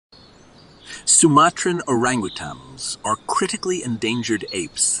Sumatran orangutans are critically endangered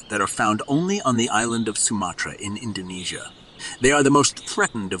apes that are found only on the island of Sumatra in Indonesia. They are the most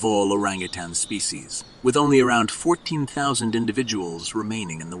threatened of all orangutan species, with only around 14,000 individuals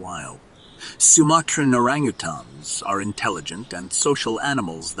remaining in the wild. Sumatran orangutans are intelligent and social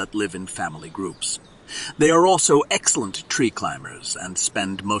animals that live in family groups. They are also excellent tree climbers and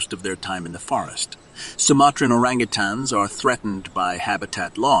spend most of their time in the forest. Sumatran orangutans are threatened by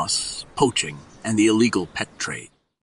habitat loss, poaching, and the illegal pet trade.